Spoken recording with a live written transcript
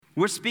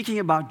We're speaking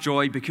about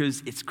joy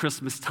because it's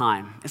Christmas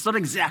time. It's not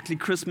exactly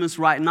Christmas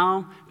right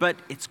now, but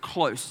it's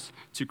close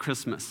to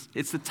Christmas.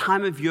 It's the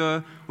time of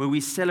year where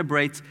we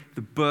celebrate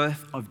the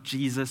birth of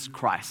Jesus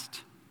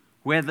Christ,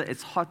 whether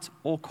it's hot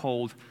or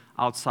cold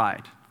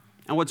outside.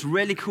 And what's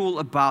really cool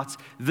about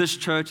this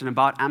church and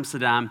about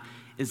Amsterdam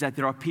is that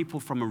there are people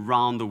from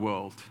around the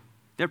world.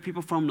 There are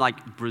people from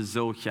like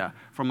Brazil here,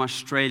 from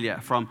Australia,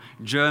 from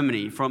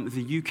Germany, from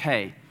the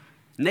UK,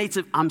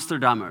 native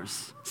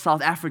Amsterdammers,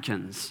 South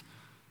Africans,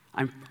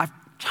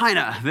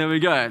 China, there we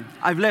go.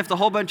 I've left a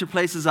whole bunch of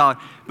places out,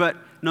 but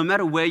no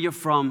matter where you're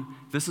from,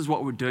 this is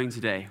what we're doing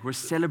today. We're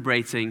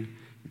celebrating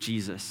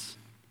Jesus.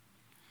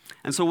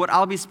 And so what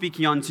I'll be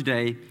speaking on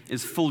today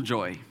is full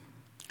joy.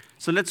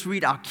 So let's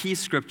read our key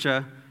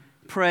scripture,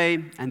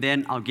 pray, and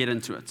then I'll get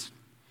into it.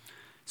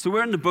 So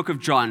we're in the book of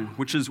John,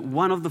 which is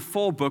one of the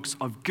 4 books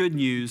of good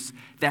news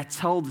that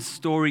tell the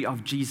story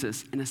of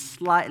Jesus in a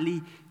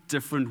slightly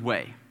different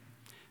way.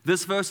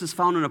 This verse is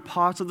found in a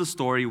part of the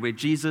story where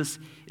Jesus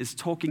is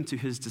talking to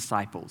his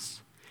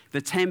disciples.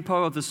 The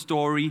tempo of the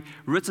story,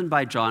 written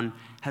by John,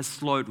 has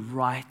slowed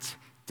right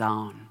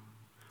down.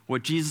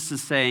 What Jesus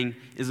is saying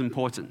is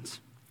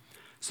important.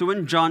 So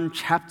in John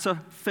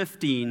chapter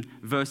 15,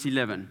 verse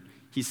 11,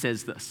 he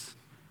says this: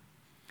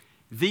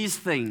 "These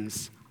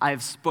things I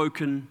have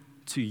spoken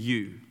to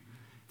you,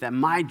 that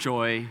my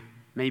joy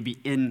may be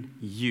in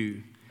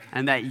you,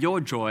 and that your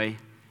joy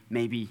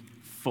may be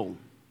full."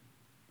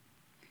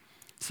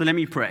 So let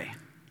me pray.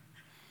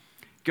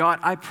 God,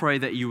 I pray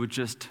that you would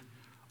just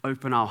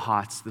open our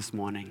hearts this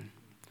morning.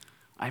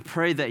 I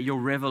pray that your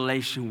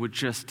revelation would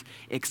just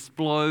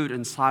explode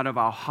inside of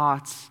our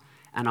hearts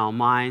and our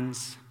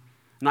minds.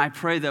 And I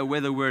pray that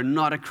whether we're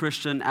not a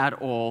Christian at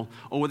all,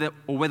 or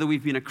whether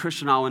we've been a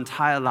Christian our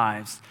entire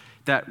lives,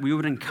 that we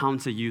would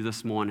encounter you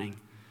this morning.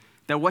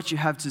 That what you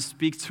have to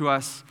speak to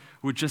us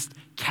would just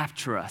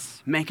capture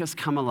us, make us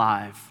come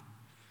alive.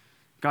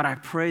 God, I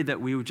pray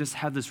that we would just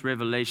have this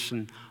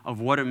revelation of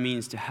what it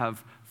means to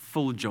have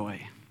full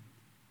joy.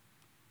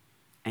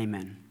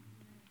 Amen.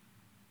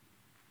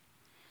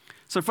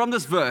 So from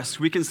this verse,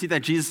 we can see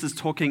that Jesus is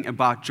talking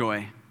about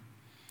joy,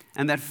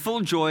 and that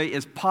full joy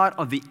is part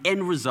of the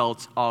end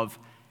result of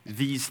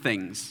these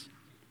things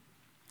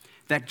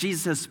that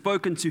Jesus has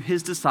spoken to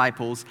his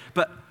disciples.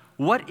 But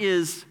what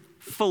is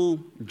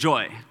full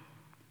joy?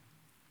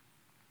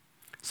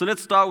 So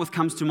let's start with what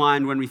comes to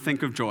mind when we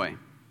think of joy.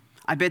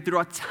 I bet there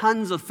are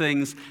tons of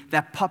things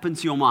that pop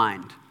into your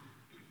mind.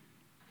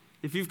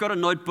 If you've got a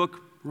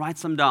notebook, write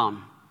some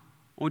down,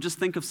 or just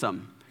think of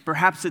some.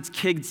 Perhaps it's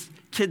kids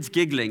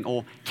giggling,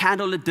 or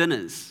candlelit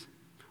dinners,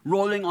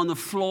 rolling on the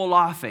floor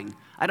laughing.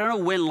 I don't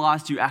know when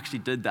last you actually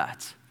did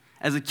that.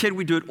 As a kid,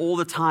 we do it all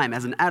the time.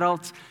 As an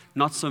adult,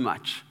 not so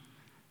much.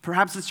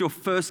 Perhaps it's your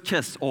first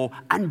kiss, or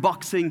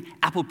unboxing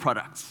Apple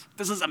products.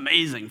 This is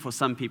amazing for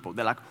some people.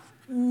 They're like,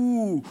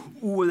 ooh,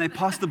 ooh, and they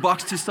pass the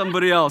box to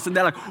somebody else, and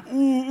they're like,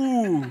 ooh,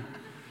 ooh.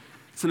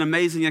 It's an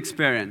amazing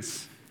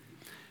experience.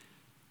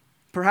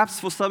 Perhaps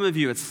for some of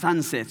you, it's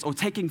sunsets, or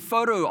taking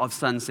photo of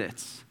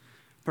sunsets.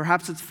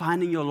 Perhaps it's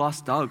finding your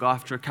lost dog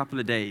after a couple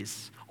of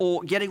days,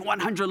 or getting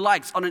 100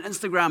 likes on an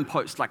Instagram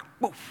post, like,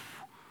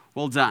 woof,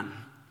 well done.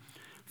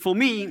 For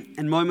me,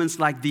 in moments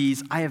like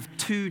these, I have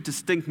 2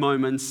 distinct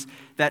moments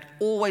that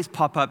always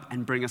pop up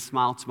and bring a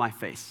smile to my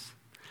face.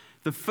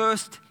 The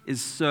first is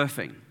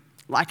surfing.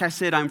 Like I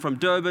said, I'm from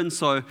Durban,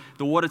 so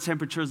the water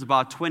temperature is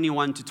about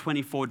 21 to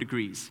 24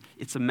 degrees.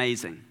 It's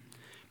amazing.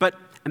 But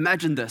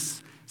imagine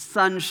this,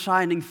 sun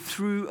shining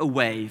through a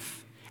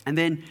wave and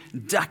then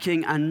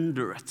ducking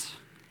under it.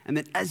 And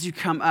then as you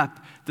come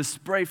up, the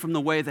spray from the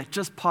wave that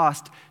just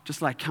passed,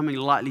 just like coming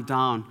lightly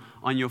down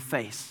on your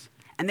face.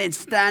 And then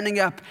standing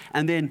up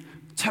and then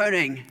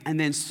turning and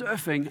then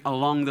surfing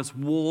along this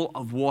wall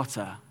of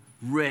water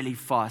really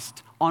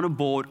fast, on a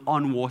board,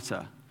 on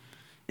water.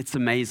 It's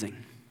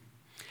amazing.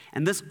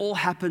 And this all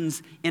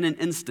happens in an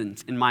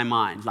instant in my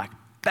mind, like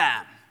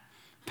bam,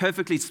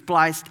 perfectly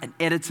spliced and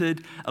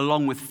edited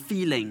along with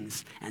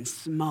feelings and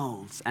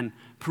smells and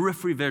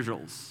periphery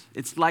visuals.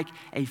 It's like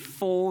a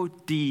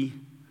 4D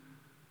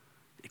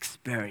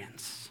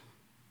experience,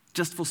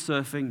 just for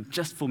surfing,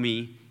 just for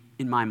me,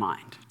 in my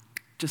mind,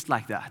 just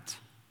like that.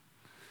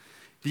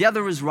 The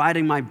other is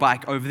riding my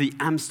bike over the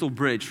Amstel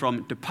Bridge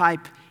from De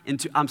Pijp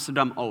into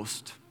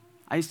Amsterdam-Oost.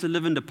 I used to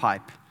live in De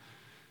Pijp,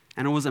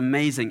 and it was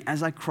amazing.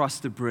 As I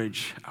crossed the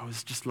bridge, I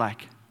was just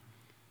like,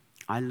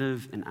 I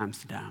live in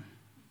Amsterdam.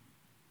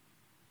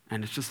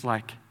 And it's just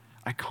like,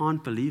 I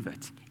can't believe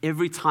it.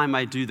 Every time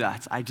I do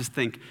that, I just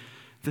think,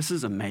 this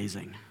is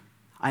amazing.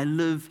 I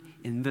live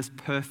in this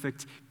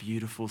perfect,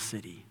 beautiful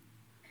city.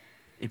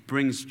 It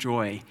brings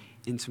joy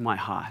into my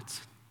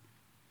heart.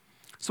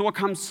 So what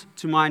comes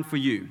to mind for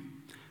you?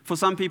 For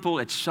some people,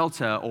 it's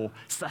shelter or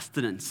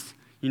sustenance.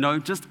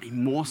 Just a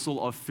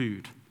morsel of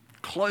food,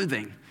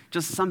 clothing,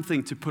 just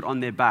something to put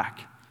on their back,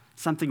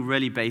 something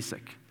really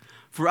basic.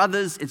 For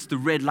others, it's the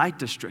red light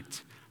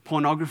district,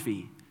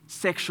 pornography,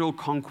 sexual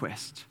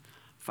conquest.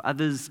 For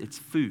others, it's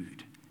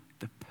food,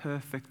 the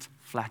perfect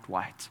flat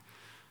white.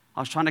 I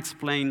was trying to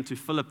explain to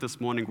Philip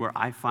this morning where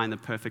I find the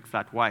perfect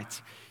flat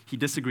white. He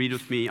disagreed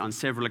with me on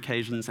several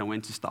occasions and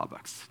went to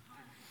Starbucks.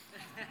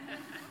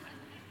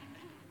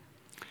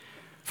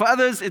 For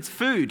others, it's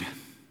food,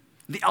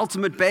 the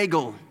ultimate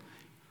bagel.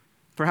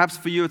 Perhaps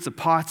for you, it's a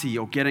party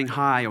or getting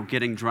high or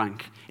getting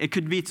drunk. It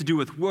could be to do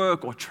with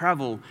work or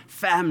travel,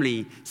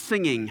 family,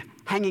 singing,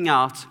 hanging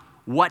out,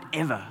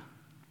 whatever.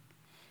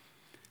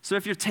 So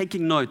if you're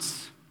taking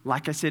notes,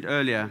 like I said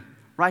earlier,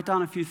 write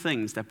down a few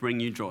things that bring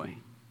you joy.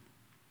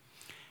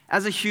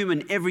 As a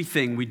human,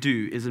 everything we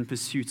do is in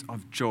pursuit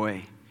of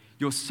joy.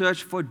 Your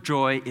search for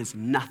joy is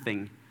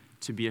nothing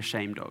to be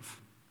ashamed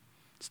of.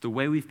 It's the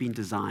way we've been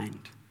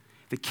designed.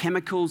 The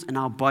chemicals in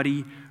our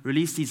body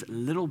release these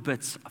little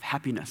bits of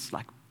happiness,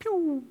 like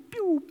pew,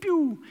 pew,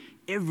 pew,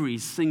 every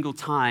single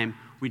time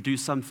we do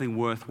something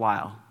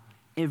worthwhile.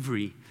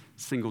 Every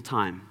single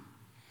time.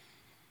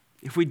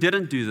 If we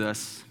didn't do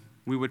this,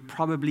 we would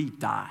probably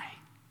die.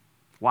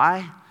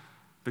 Why?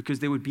 Because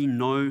there would be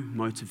no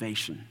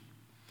motivation.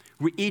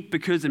 We eat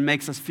because it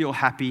makes us feel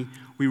happy.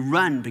 We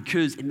run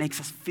because it makes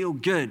us feel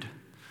good.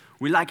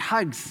 We like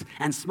hugs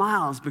and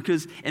smiles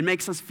because it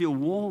makes us feel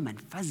warm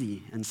and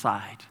fuzzy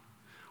inside.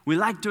 We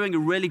like doing a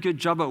really good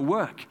job at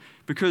work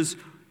because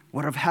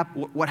what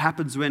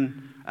happens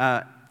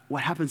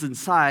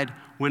inside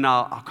when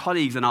our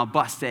colleagues and our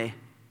boss say,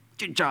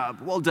 "Good job,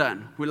 well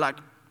done." We're like,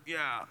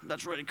 "Yeah,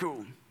 that's really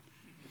cool."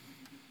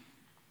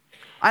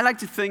 I like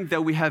to think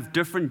that we have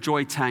different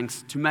joy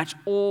tanks to match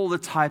all the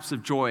types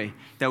of joy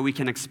that we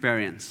can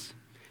experience.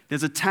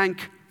 There's a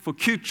tank for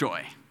cute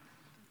joy.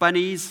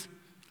 Bunnies,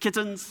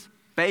 kittens,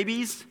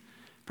 babies.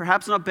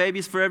 Perhaps not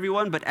babies for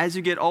everyone, but as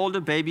you get older,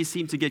 babies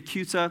seem to get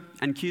cuter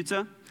and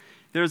cuter.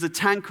 There is a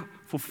tank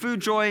for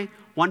food joy,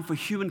 one for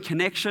human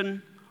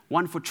connection,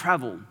 one for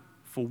travel,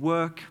 for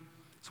work,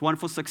 it's one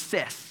for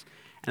success,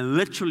 and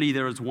literally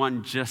there is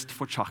one just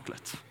for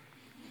chocolate.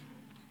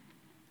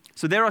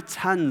 So there are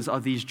tons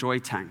of these joy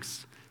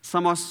tanks.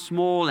 Some are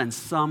small and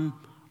some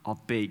are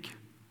big.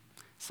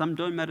 Some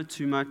don't matter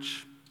too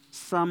much.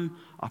 Some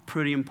are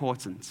pretty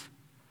important.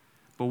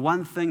 But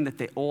one thing that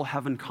they all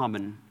have in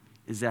common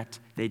is that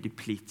they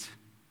deplete.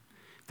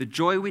 The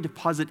joy we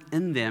deposit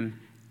in them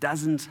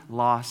doesn't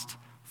last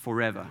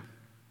forever.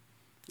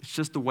 It's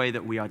just the way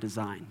that we are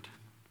designed.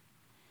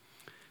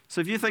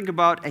 So if you think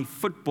about a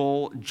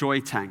football joy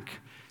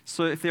tank,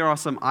 so if there are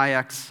some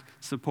Ajax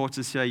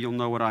supporters here, you'll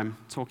know what I'm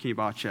talking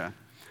about here.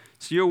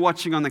 So you're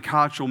watching on the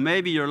couch, or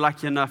maybe you're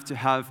lucky enough to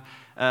have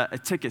a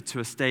ticket to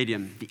a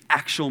stadium, the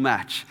actual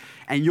match,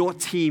 and your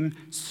team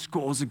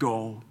scores a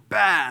goal.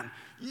 Bam!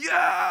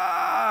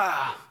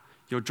 Yeah!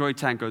 Your joy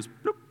tank goes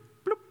bloop,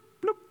 bloop,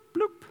 bloop,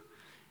 bloop.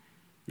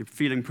 You're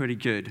feeling pretty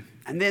good.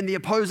 And then the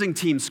opposing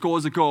team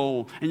scores a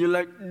goal, and you're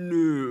like,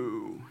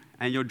 no.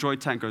 And your joy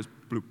tank goes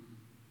bloop,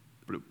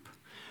 bloop.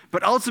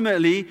 But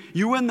ultimately,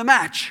 you win the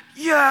match.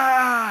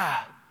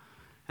 Yeah!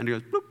 And it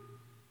goes bloop,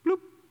 bloop,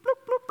 bloop,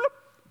 bloop, bloop.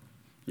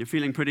 You're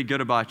feeling pretty good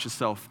about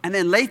yourself. And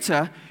then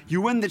later,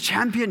 you win the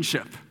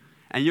championship.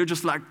 And you're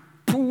just like,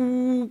 woo,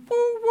 woo,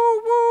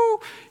 woo, woo.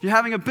 You're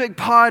having a big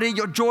party.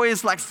 Your joy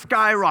is like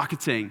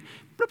skyrocketing.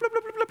 Bloop, bloop,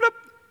 bloop, bloop, bloop.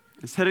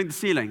 It's hitting the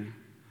ceiling.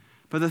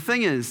 But the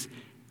thing is,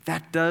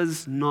 that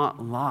does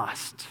not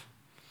last.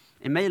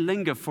 It may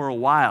linger for a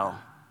while,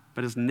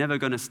 but it's never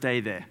going to stay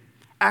there.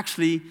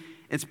 Actually,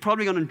 it's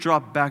probably going to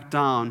drop back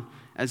down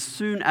as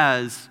soon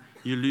as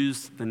you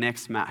lose the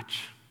next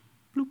match.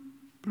 Bloop,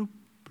 bloop,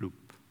 bloop.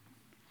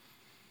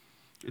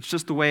 It's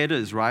just the way it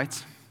is,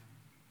 right?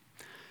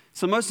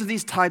 So most of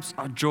these types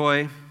of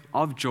joy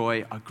are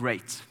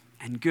great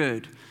and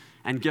good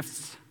and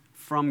gifts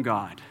from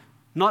God.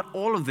 Not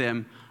all of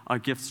them are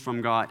gifts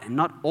from God, and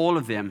not all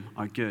of them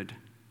are good.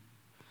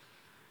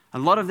 A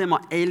lot of them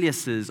are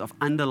aliases of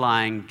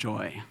underlying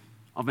joy,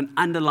 of an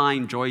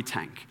underlying joy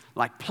tank,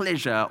 like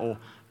pleasure or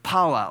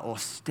power or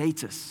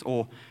status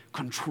or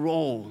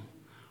control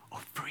or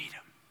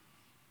freedom.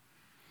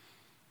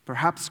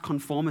 Perhaps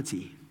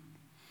conformity.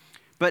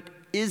 But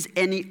is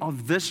any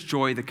of this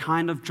joy the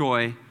kind of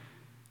joy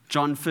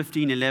John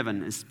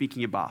 15:11 is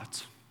speaking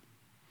about?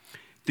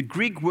 The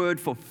Greek word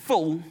for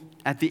full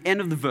at the end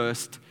of the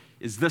verse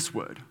is this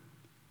word.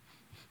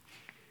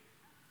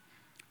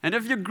 And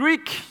if you're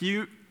Greek,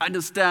 you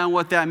understand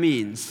what that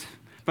means.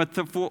 But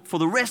for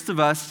the rest of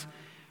us,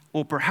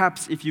 or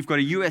perhaps if you've got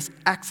a U.S.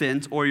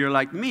 accent, or you're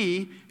like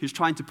me, who's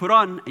trying to put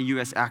on a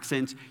U.S.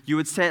 accent, you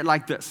would say it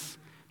like this,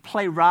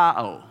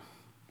 plerao.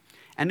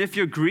 And if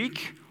you're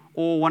Greek,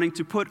 or wanting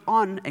to put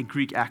on a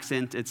Greek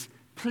accent, it's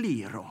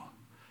plero.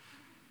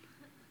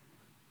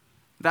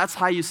 That's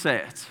how you say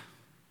it,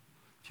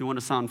 if you want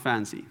to sound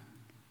fancy.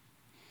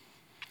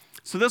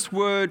 So this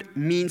word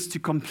means to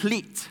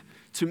complete,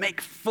 to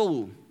make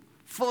full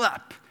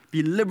up,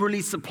 be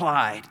liberally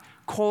supplied,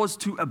 cause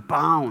to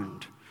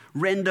abound,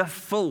 render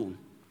full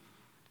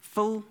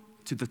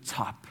to the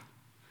top,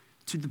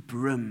 to the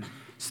brim,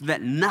 so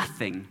that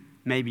nothing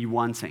may be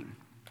wanting,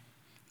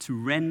 to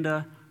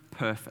render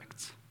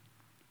perfect,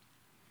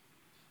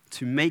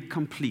 to make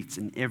complete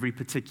in every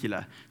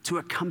particular, to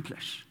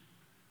accomplish.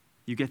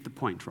 You get the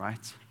point,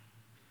 right?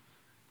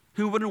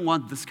 Who wouldn't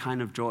want this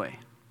kind of joy?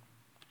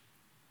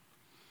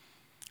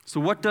 So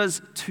what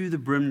does to the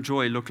brim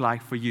joy look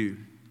like for you?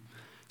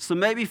 So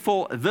maybe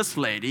for this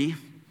lady,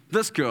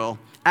 this girl,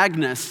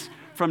 Agnes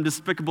from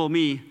Despicable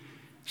Me,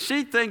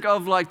 she'd think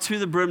of like to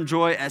the brim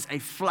joy as a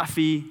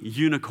fluffy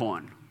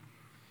unicorn.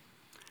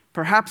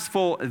 Perhaps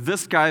for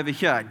this guy over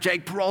here,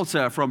 Jake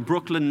Peralta from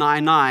Brooklyn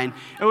Nine-Nine,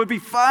 it would be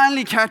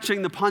finally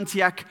catching the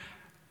Pontiac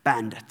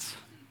Bandit.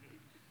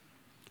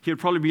 He would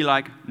probably be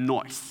like,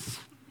 nice.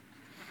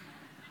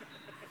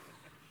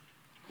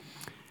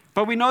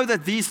 But we know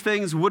that these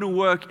things wouldn't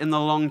work in the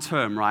long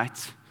term,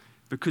 right?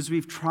 Because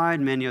we've tried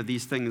many of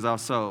these things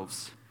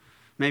ourselves.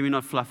 Maybe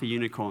not fluffy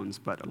unicorns,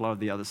 but a lot of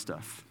the other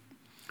stuff.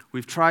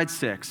 We've tried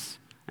sex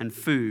and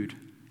food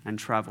and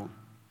travel,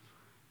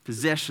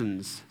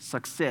 possessions,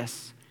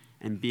 success,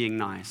 and being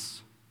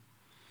nice,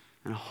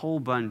 and a whole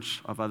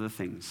bunch of other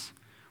things.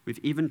 We've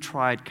even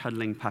tried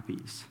cuddling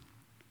puppies.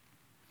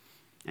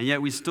 And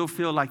yet we still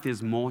feel like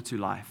there's more to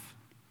life.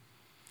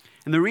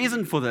 And the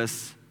reason for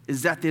this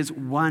is that there's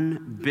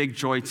one big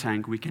joy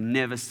tank we can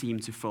never seem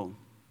to fill.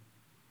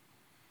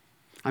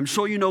 I'm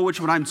sure you know which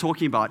one I'm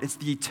talking about. It's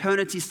the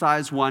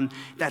eternity-sized one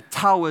that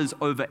towers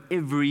over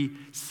every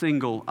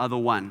single other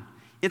one.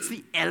 It's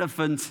the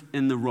elephant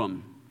in the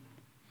room.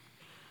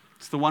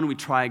 It's the one we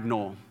try to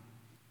ignore.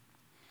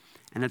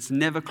 And it's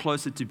never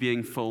closer to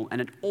being full,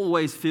 and it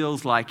always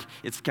feels like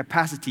its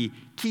capacity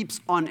keeps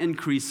on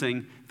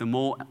increasing the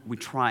more we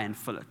try and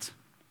fill it.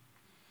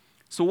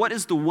 So what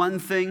is the one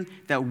thing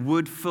that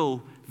would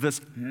fill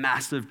this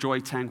massive joy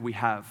tank we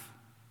have?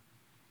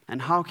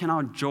 And how can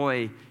our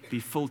joy be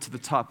full to the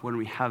top when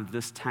we have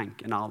this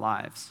tank in our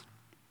lives?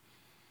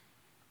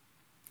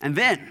 And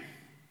then,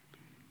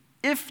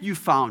 if you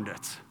found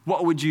it,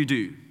 what would you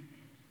do?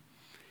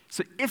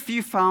 So if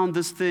you found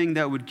this thing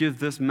that would give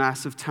this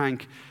massive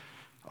tank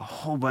a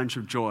whole bunch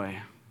of joy,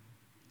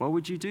 what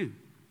would you do?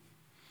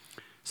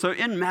 So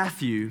in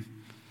Matthew,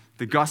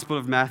 the Gospel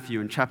of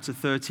Matthew in chapter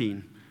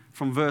 13,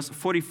 from verse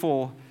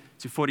 44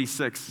 to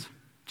 46,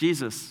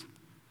 Jesus,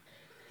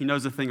 he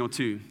knows a thing or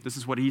two. This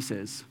is what he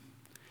says.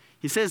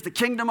 He says, the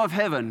kingdom of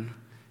heaven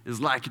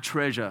is like a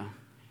treasure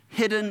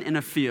hidden in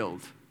a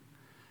field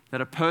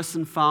that a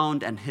person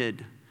found and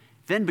hid.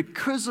 Then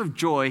because of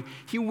joy,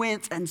 he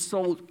went and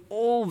sold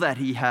all that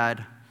he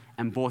had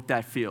and bought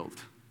that field.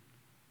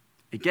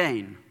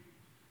 Again,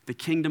 the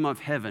kingdom of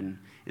heaven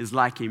is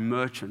like a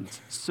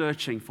merchant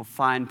searching for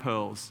fine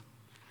pearls.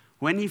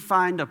 When he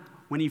found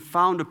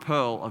a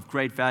pearl of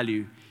great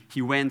value,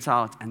 he went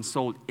out and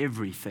sold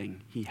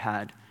everything he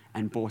had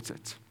and bought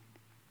it.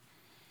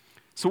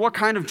 So what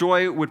kind of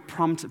joy would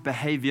prompt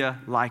behavior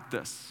like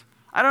this?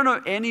 I don't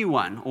know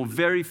anyone, or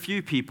very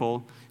few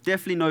people,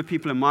 definitely know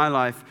people in my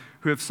life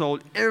who have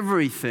sold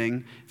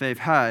everything they've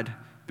had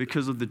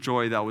because of the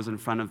joy that was in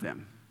front of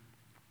them.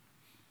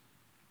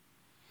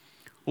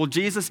 Well,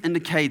 Jesus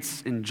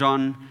indicates in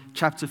John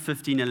chapter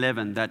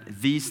 15:11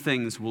 that these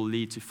things will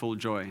lead to full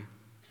joy.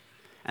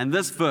 And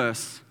this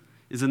verse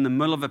is in the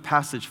middle of a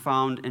passage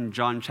found in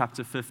John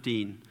chapter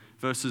 15,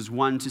 verses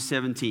 1 to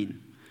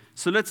 17.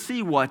 So let's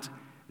see what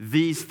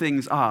these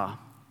things are.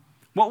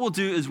 What we'll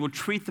do is we'll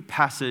treat the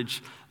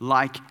passage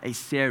like a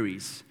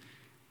series.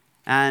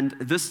 And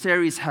this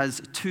series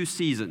has 2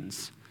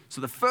 seasons.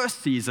 So the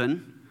first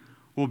season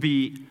will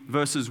be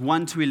verses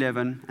 1 to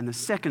 11, and the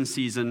second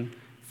season,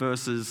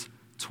 verses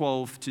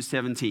 12 to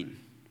 17.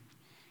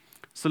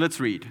 So let's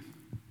read.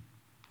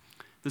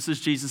 This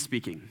is Jesus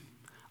speaking.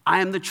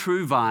 I am the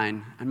true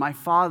vine, and my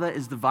Father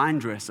is the vine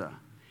dresser.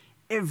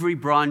 Every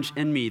branch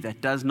in me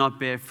that does not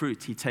bear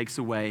fruit, he takes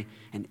away,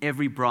 and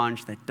every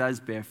branch that does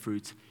bear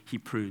fruit, he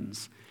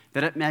prunes,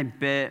 that it may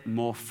bear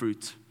more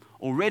fruit.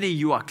 Already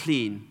you are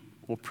clean,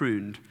 or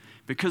pruned,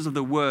 because of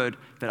the word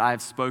that I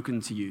have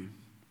spoken to you.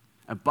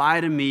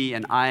 Abide in me,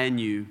 and I in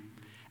you.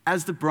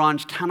 As the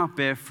branch cannot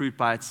bear fruit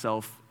by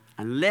itself,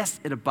 unless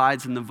it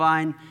abides in the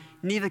vine,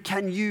 neither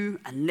can you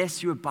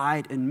unless you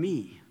abide in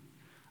me.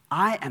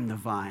 I am the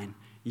vine,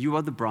 you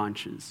are the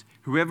branches.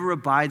 Whoever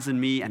abides in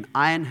me and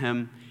I in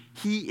him,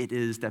 he it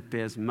is that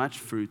bears much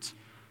fruit,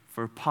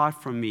 for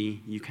apart from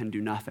me you can do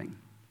nothing.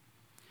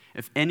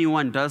 If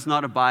anyone does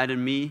not abide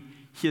in me,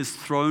 he is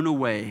thrown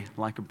away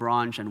like a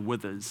branch and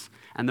withers,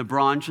 and the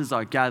branches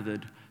are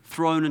gathered,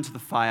 thrown into the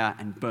fire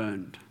and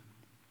burned.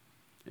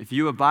 If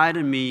you abide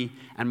in me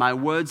and my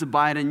words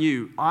abide in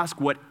you, ask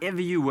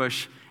whatever you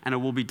wish and it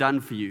will be done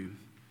for you.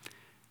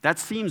 That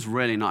seems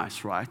really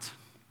nice, right?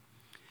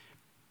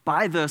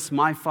 By this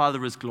my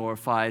Father is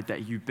glorified,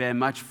 that you bear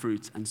much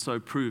fruit and so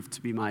prove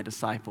to be my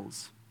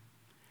disciples.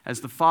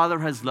 As the Father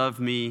has loved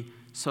me,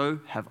 so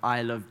have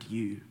I loved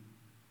you.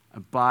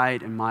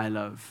 Abide in my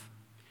love.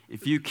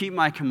 If you keep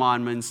my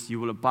commandments, you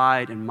will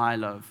abide in my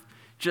love,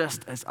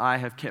 just as I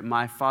have kept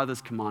my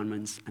Father's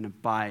commandments and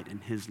abide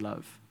in his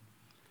love.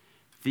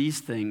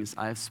 These things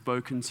I have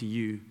spoken to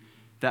you,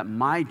 that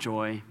my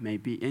joy may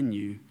be in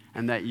you,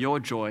 and that your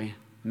joy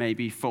may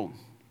be full.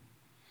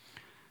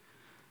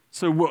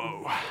 So,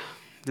 whoa,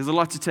 there's a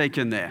lot to take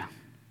in there.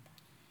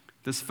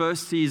 This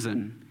first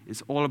season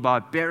is all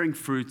about bearing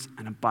fruit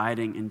and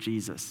abiding in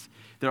Jesus.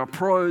 There are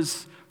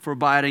pros for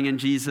abiding in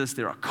Jesus.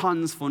 There are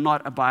cons for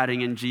not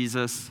abiding in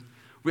Jesus.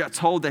 We are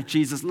told that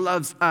Jesus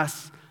loves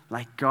us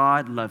like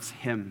God loves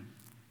him.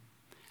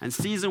 And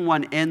season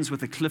 1 ends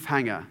with a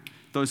cliffhanger,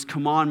 those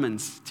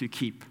commandments to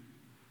keep.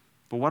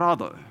 But what are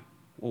those?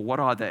 Or what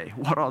are they?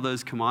 What are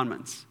those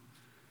commandments?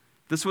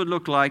 This would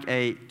look like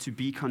a to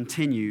be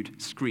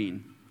continued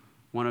screen,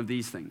 one of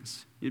these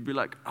things. You'd be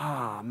like,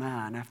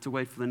 man, I have to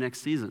wait for the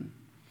next season.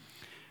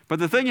 But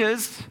the thing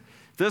is,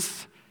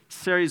 this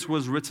series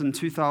was written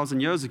 2,000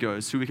 years ago,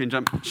 so we can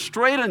jump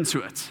straight into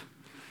it.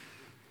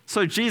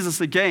 So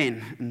Jesus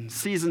again, in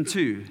season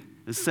 2,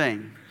 is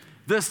saying,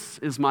 this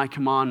is my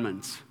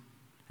commandment.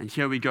 And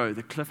here we go.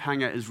 The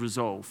cliffhanger is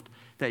resolved,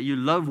 that you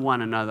love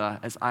one another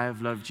as I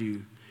have loved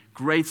you.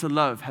 Greater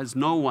love has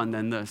no one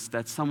than this,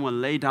 that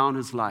someone lay down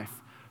his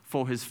life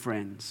for his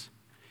friends.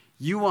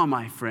 You are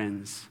my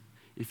friends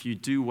if you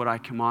do what I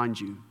command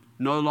you.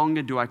 No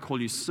longer do I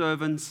call you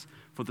servants,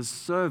 for the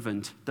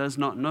servant does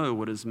not know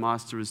what his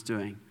master is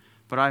doing.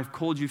 But I have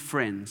called you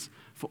friends,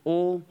 for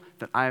all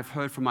that I have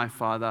heard from my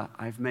Father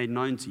I have made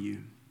known to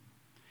you.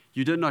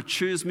 You did not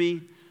choose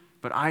me,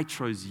 but I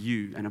chose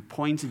you and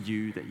appointed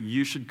you that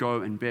you should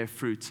go and bear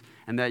fruit,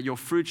 and that your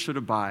fruit should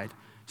abide,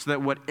 so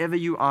that whatever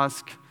you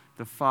ask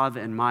the Father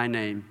in my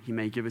name, he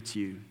may give it to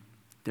you.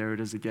 There it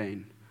is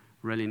again.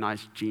 Really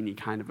nice genie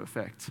kind of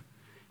effect.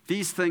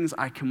 These things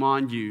I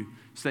command you,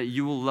 so that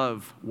you will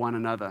love one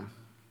another.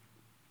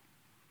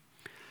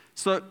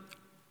 So,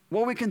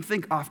 what we can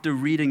think after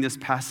reading this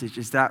passage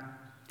is that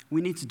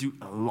we need to do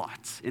a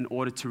lot in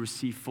order to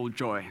receive full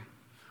joy.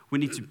 We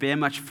need to bear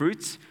much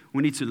fruit.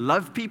 We need to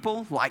love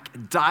people,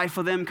 like die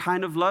for them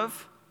kind of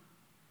love.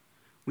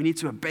 We need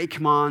to obey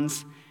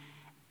commands.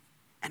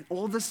 And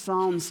all this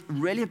sounds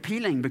really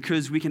appealing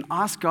because we can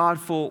ask God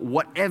for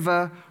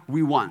whatever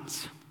we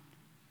want.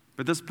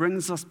 But this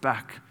brings us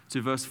back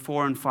to verse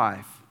 4 and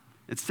 5.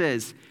 It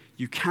says,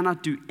 you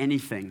cannot do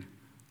anything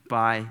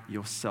by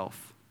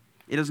yourself.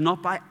 It is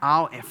not by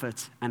our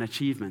effort and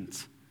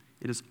achievement.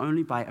 It is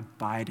only by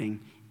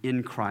abiding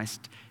in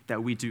Christ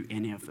that we do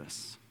any of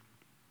this.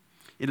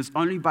 It is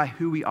only by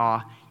who we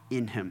are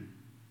in him.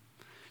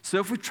 So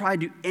if we try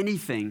to do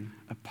anything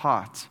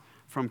apart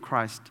from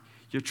Christ,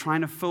 you're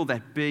trying to fill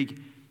that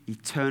big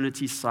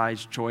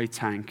eternity-sized joy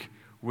tank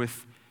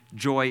with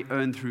joy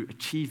earned through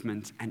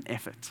achievement and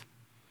effort.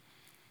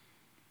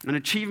 And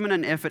achievement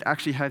and effort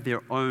actually have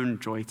their own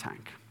joy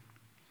tank.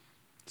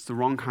 It's the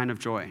wrong kind of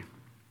joy.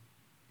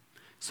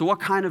 So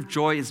what kind of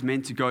joy is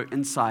meant to go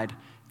inside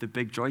the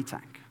big joy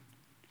tank?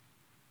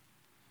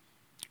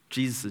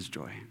 Jesus'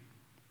 joy.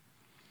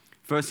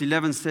 Verse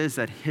 11 says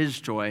that his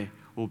joy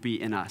will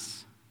be in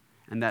us,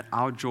 and that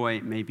our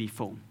joy may be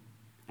full.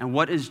 And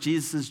what is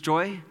Jesus'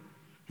 joy?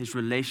 His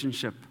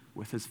relationship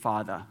with his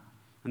Father.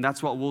 And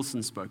that's what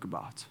Wilson spoke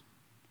about.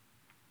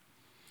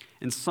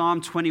 In Psalm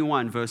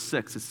 21, verse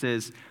 6, it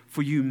says,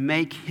 for you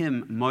make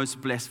him most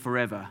blessed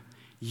forever.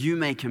 You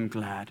make him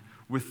glad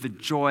with the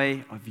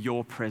joy of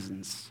your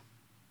presence.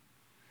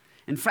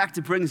 In fact,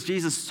 it brings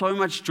Jesus so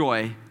much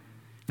joy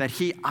that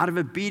he, out of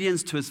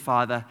obedience to his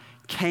Father,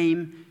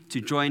 came to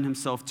join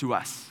himself to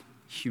us,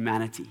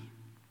 humanity.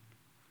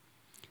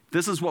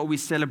 This is what we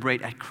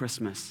celebrate at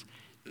Christmas,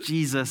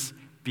 Jesus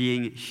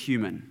being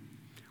human,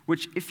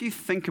 which if you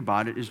think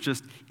about it,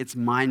 it's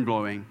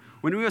mind-blowing.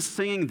 When we were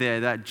singing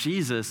there that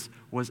Jesus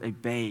was a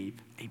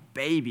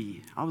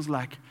baby, I was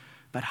like,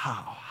 but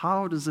how?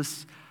 How does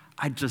this,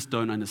 I just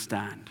don't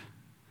understand.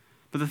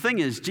 But the thing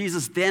is,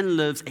 Jesus then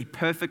lives a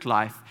perfect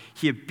life.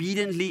 He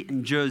obediently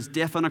endures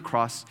death on a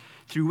cross,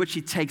 through which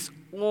he takes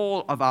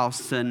all of our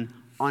sin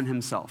on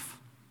himself.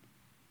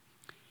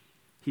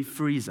 He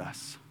frees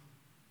us.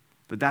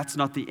 But that's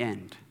not the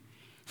end.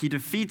 He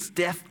defeats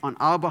death on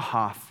our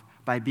behalf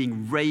by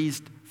being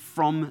raised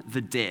from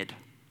the dead,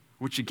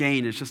 which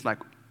again is just like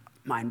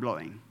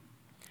mind-blowing.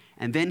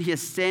 And then he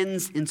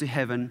ascends into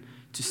heaven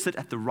to sit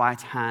at the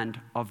right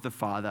hand of the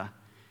Father.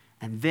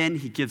 And then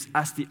he gives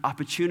us the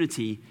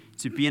opportunity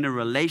to be in a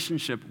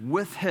relationship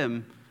with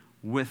him,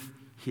 with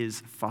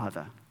his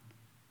Father.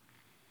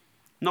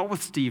 Not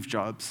with Steve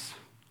Jobs,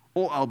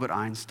 or Albert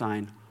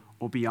Einstein,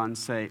 or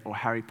Beyonce, or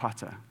Harry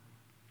Potter.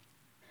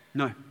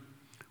 No,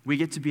 we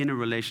get to be in a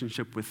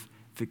relationship with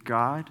the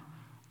God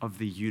of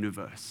the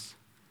universe,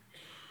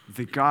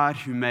 the God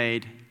who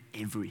made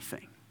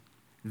everything.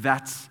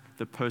 That's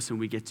the person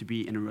we get to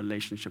be in a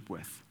relationship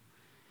with.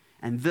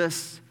 And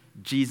this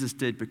Jesus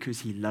did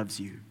because he loves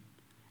you.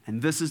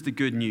 And this is the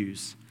good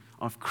news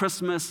of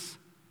Christmas,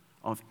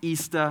 of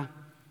Easter,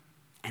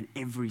 and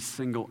every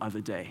single other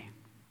day.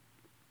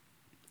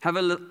 Have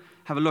a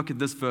look at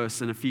this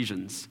verse in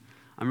Ephesians.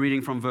 I'm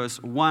reading from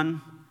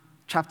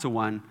chapter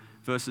 1,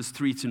 verses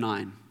 3 to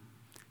 9.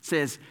 It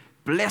says,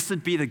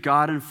 blessed be the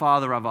God and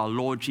Father of our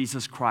Lord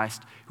Jesus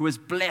Christ, who has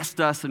blessed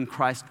us in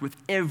Christ with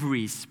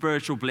every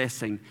spiritual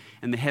blessing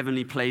in the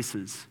heavenly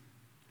places,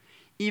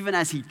 even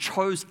as he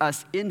chose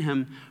us in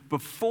him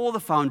before the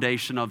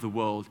foundation of the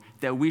world,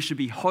 that we should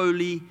be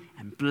holy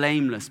and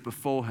blameless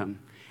before him.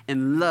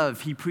 In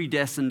love, he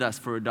predestined us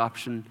for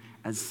adoption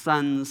as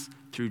sons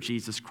through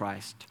Jesus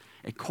Christ,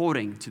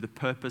 according to the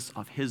purpose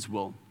of his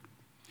will,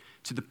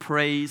 to the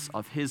praise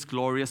of his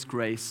glorious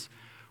grace,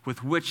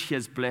 with which he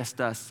has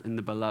blessed us in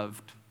the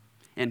beloved.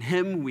 In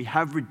him we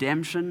have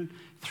redemption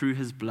through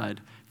his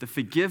blood, the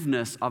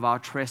forgiveness of our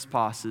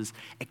trespasses,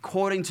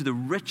 according to the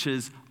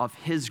riches of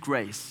his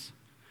grace,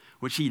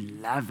 which he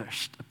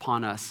lavished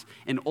upon us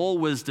in all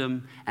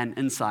wisdom and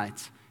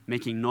insight,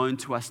 making known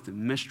to us the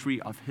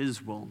mystery of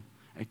his will,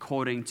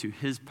 according to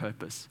his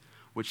purpose,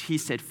 which he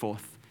set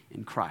forth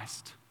in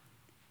Christ.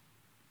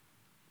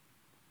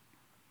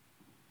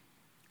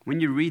 When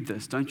you read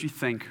this, don't you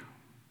think,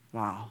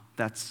 wow,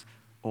 that's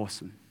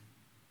awesome.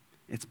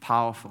 It's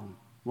powerful.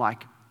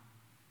 Like,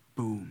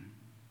 boom.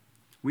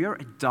 We are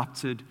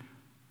adopted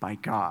by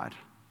God,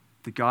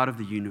 the God of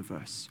the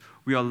universe.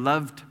 We are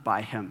loved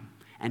by him,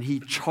 and he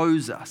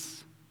chose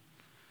us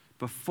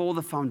before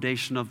the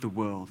foundation of the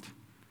world.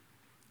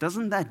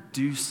 Doesn't that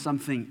do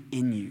something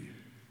in you?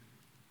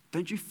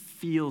 Don't you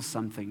feel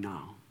something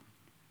now?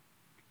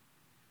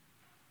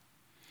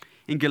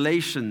 In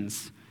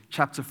Galatians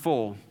chapter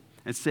 4,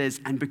 it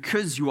says, "And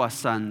because you are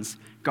sons,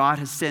 God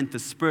has sent the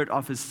Spirit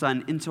of his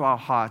Son into our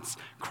hearts,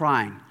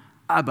 crying,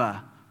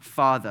 'Abba,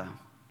 Father.'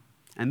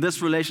 And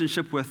this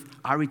relationship with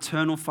our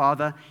eternal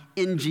Father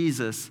in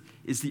Jesus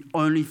is the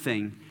only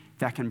thing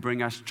that can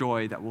bring us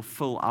joy that will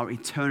fill our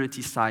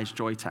eternity-sized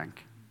joy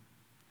tank.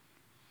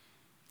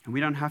 And we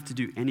don't have to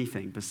do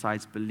anything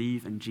besides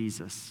believe in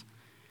Jesus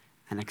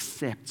and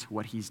accept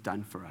what he's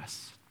done for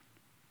us.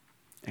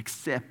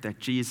 Accept that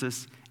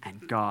Jesus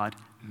and God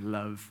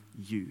love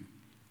you,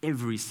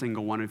 every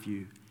single one of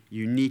you,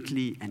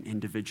 uniquely and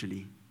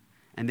individually.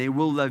 And they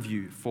will love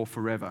you for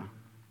forever.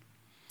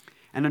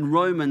 And in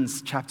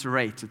Romans chapter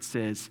 8, it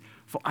says,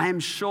 "For I am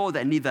sure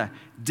that neither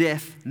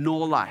death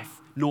nor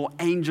life, nor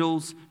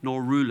angels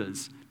nor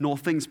rulers, nor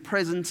things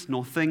present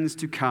nor things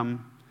to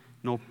come,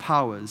 nor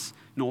powers,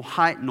 nor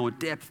height nor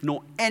depth,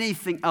 nor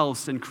anything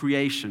else in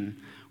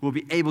creation will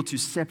be able to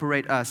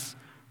separate us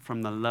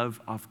from the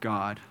love of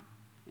God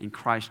in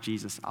Christ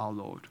Jesus our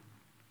Lord."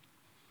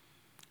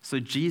 So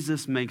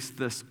Jesus makes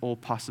this all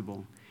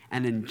possible.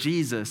 And in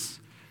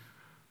Jesus,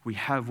 we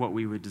have what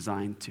we were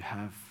designed to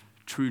have,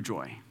 true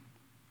joy.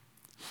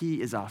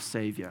 He is our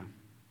Savior.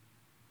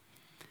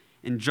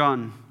 In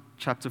John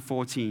chapter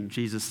 14,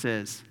 Jesus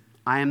says,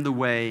 "I am the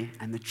way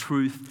and the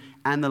truth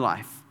and the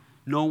life.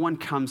 No one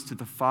comes to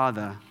the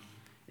Father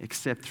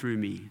except through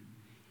me.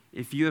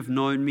 If you have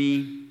known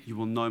me, you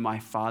will know my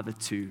Father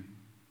too.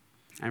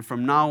 And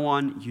from now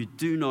on, you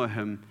do know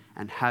him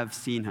and have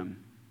seen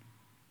him."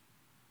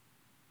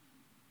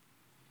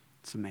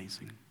 It's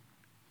amazing.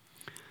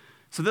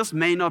 So this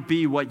may not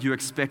be what you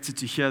expected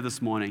to hear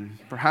this morning.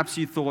 Perhaps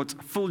you thought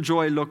full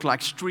joy looked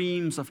like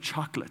streams of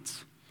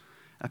chocolate,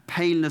 a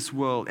painless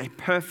world, a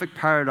perfect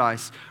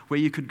paradise where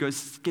you could go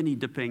skinny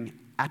dipping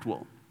at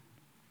will.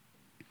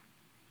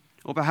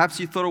 Or perhaps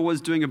you thought it was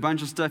doing a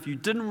bunch of stuff you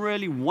didn't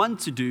really want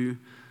to do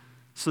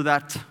so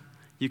that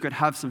you could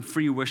have some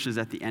free wishes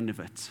at the end of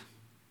it.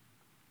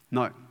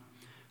 No.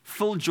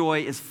 Full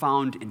joy is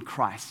found in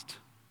Christ,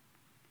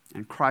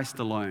 and Christ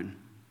alone.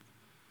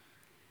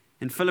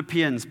 In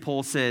Philippians,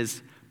 Paul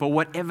says, "But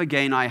whatever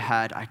gain I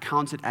had, I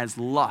count it as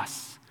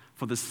loss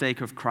for the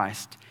sake of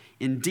Christ.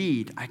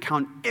 Indeed, I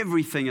count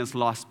everything as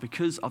loss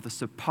because of the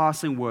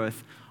surpassing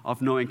worth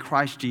of knowing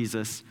Christ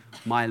Jesus,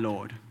 my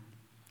Lord.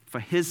 For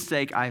his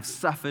sake I have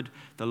suffered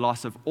the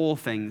loss of all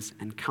things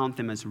and count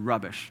them as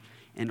rubbish,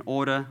 in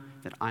order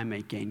that I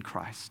may gain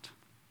Christ."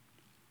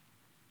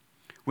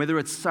 Whether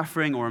it's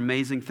suffering or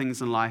amazing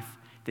things in life,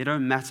 they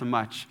don't matter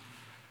much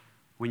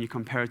when you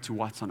compare it to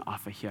what's on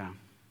offer here.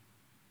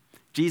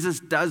 Jesus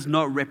does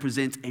not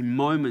represent a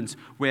moment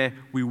where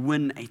we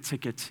win a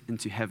ticket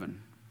into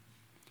heaven.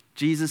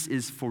 Jesus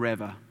is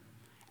forever,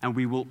 and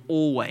we will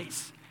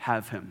always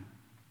have him.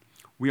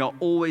 We are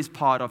always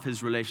part of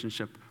his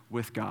relationship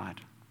with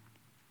God.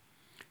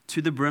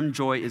 To the brim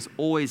joy is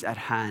always at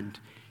hand.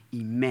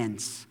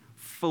 Immense,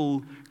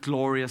 full,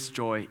 glorious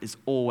joy is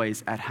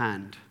always at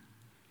hand.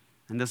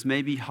 And this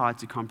may be hard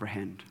to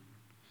comprehend.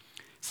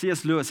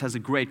 C.S. Lewis has a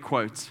great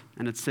quote,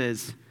 and it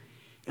says,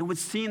 "It would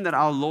seem that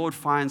our Lord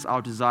finds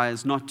our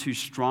desires not too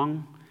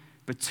strong,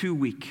 but too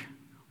weak.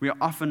 We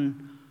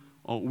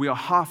are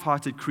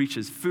half-hearted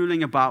creatures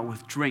fooling about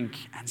with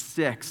drink and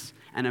sex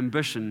and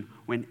ambition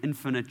when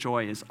infinite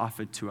joy is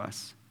offered to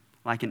us,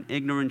 like an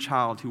ignorant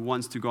child who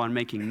wants to go on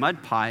making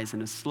mud pies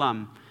in a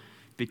slum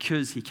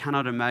because he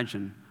cannot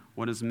imagine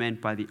what is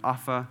meant by the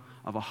offer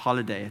of a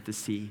holiday at the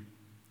sea.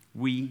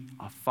 We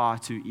are far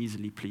too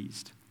easily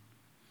pleased."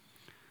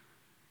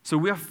 So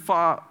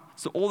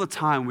all the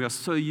time we are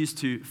so used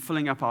to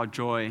filling up our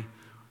joy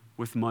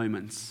with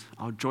moments,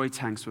 our joy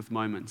tanks with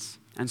moments,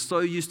 and so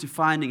used to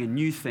finding a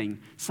new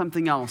thing,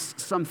 something else,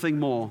 something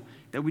more,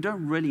 that we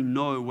don't really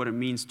know what it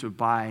means to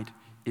abide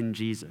in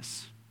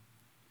Jesus.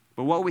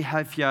 But what we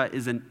have here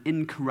is an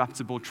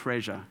incorruptible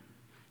treasure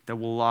that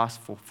will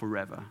last for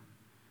forever.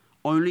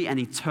 Only an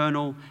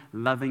eternal,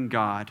 loving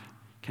God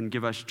can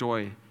give us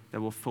joy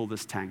that will fill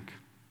this tank.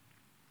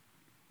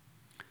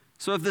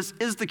 So if this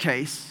is the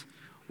case,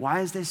 why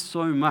is there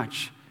so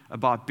much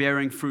about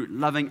bearing fruit,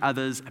 loving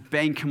others,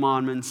 obeying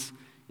commandments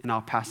in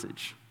our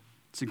passage?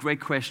 It's a great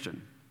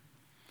question.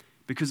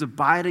 Because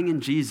abiding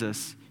in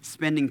Jesus,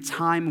 spending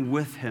time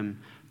with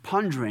him,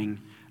 pondering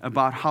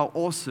about how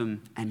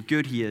awesome and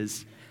good he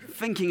is,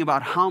 thinking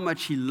about how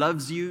much he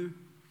loves you,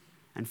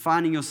 and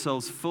finding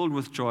yourselves filled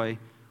with joy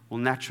will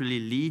naturally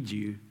lead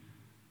you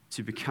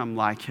to become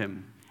like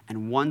him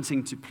and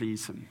wanting to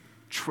please him,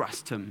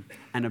 trust him,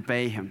 and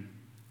obey him.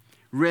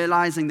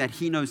 Realizing that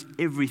he knows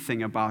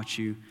everything about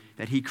you,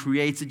 that he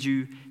created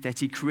you, that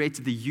he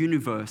created the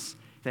universe,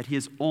 that he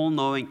is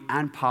all-knowing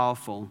and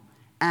powerful,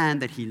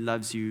 and that he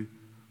loves you,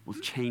 will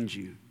change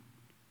you.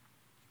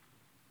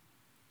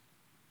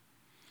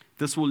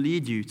 This will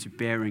lead you to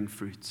bearing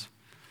fruit.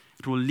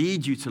 It will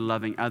lead you to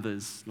loving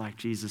others like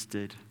Jesus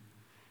did,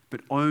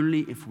 but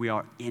only if we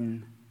are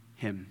in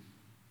him.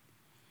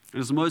 It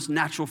is most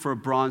natural for a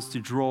branch to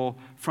draw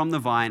from the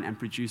vine and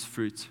produce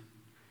fruit,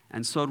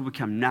 and so it will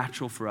become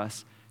natural for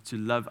us to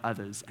love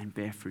others and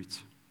bear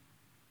fruit.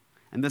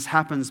 And this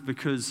happens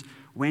because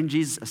when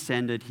Jesus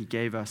ascended, he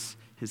gave us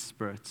his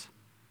Spirit,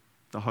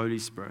 the Holy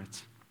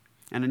Spirit.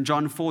 And in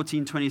John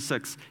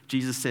 14:26,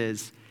 Jesus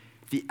says,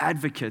 "The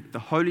Advocate, the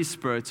Holy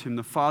Spirit, whom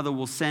the Father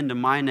will send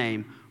in my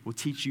name, will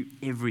teach you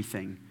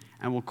everything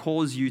and will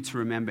cause you to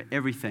remember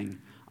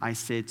everything I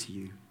said to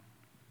you."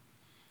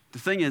 The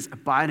thing is,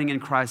 abiding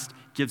in Christ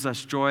gives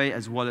us joy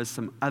as well as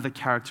some other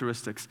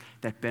characteristics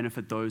that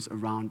benefit those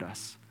around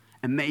us.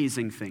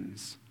 Amazing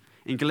things.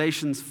 In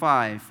Galatians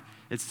 5,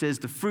 it says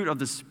the fruit of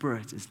the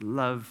Spirit is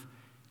love,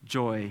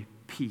 joy,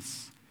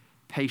 peace,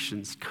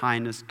 patience,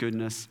 kindness,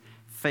 goodness,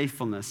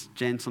 faithfulness,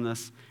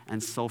 gentleness,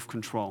 and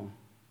self-control.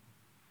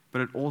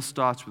 But it all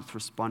starts with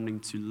responding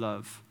to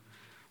love,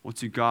 or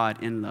to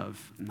God in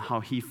love, and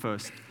how he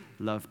first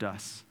loved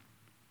us.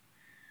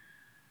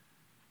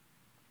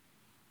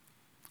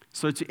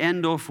 So to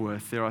end off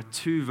with, there are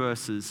 2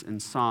 verses in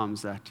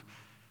Psalms that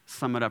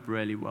sum it up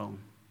really well.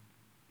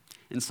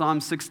 In Psalm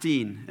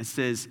 16, it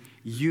says,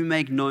 "You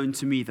make known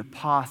to me the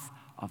path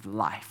of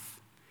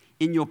life.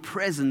 In your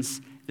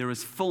presence there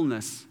is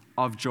fullness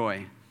of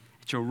joy.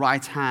 At your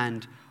right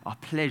hand are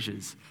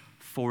pleasures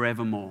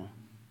forevermore."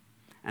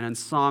 And in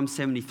Psalm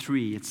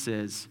 73, it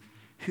says,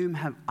 "Whom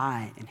have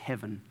I in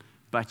heaven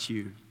but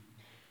you?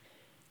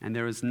 And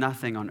there is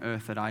nothing on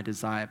earth that I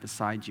desire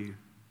beside you."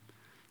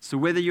 So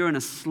whether you're in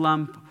a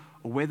slump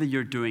or whether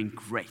you're doing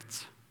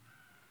great,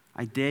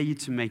 I dare you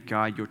to make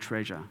God your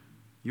treasure,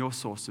 your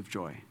source of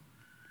joy.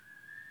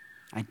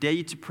 I dare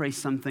you to pray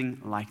something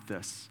like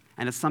this,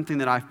 and it's something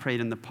that I've prayed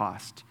in the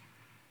past.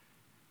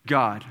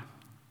 God,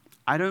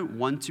 I don't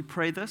want to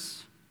pray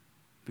this,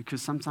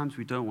 because sometimes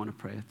we don't want to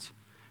pray it,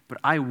 but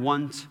I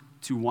want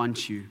to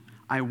want you.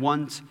 I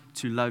want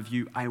to love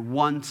you. I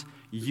want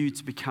you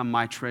to become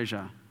my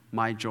treasure,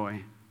 my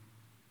joy,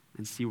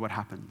 and see what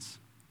happens.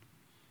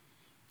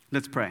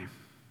 Let's pray.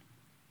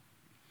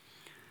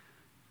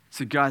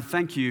 So God,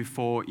 thank you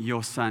for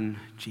your Son,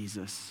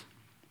 Jesus.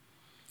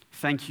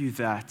 Thank you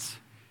that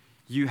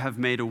you have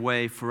made a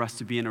way for us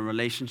to be in a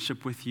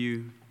relationship with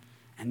you,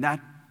 and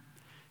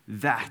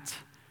that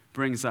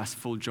brings us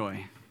full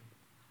joy.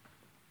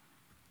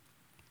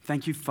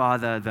 Thank you,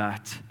 Father,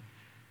 that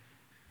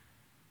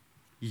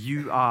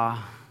you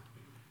are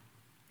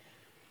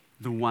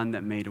the one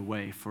that made a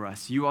way for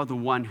us. You are the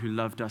one who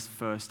loved us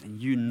first,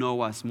 and you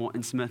know us more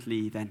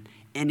intimately than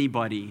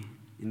anybody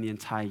in the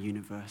entire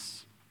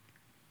universe.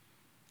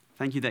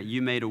 Thank you that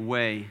you made a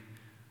way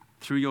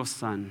through your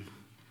Son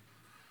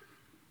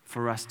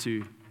for us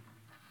to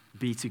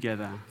be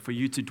together, for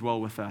you to dwell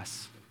with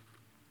us.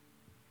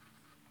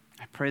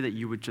 I pray that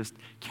you would just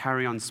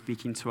carry on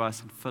speaking to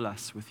us and fill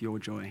us with your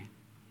joy.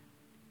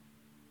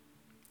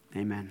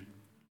 Amen.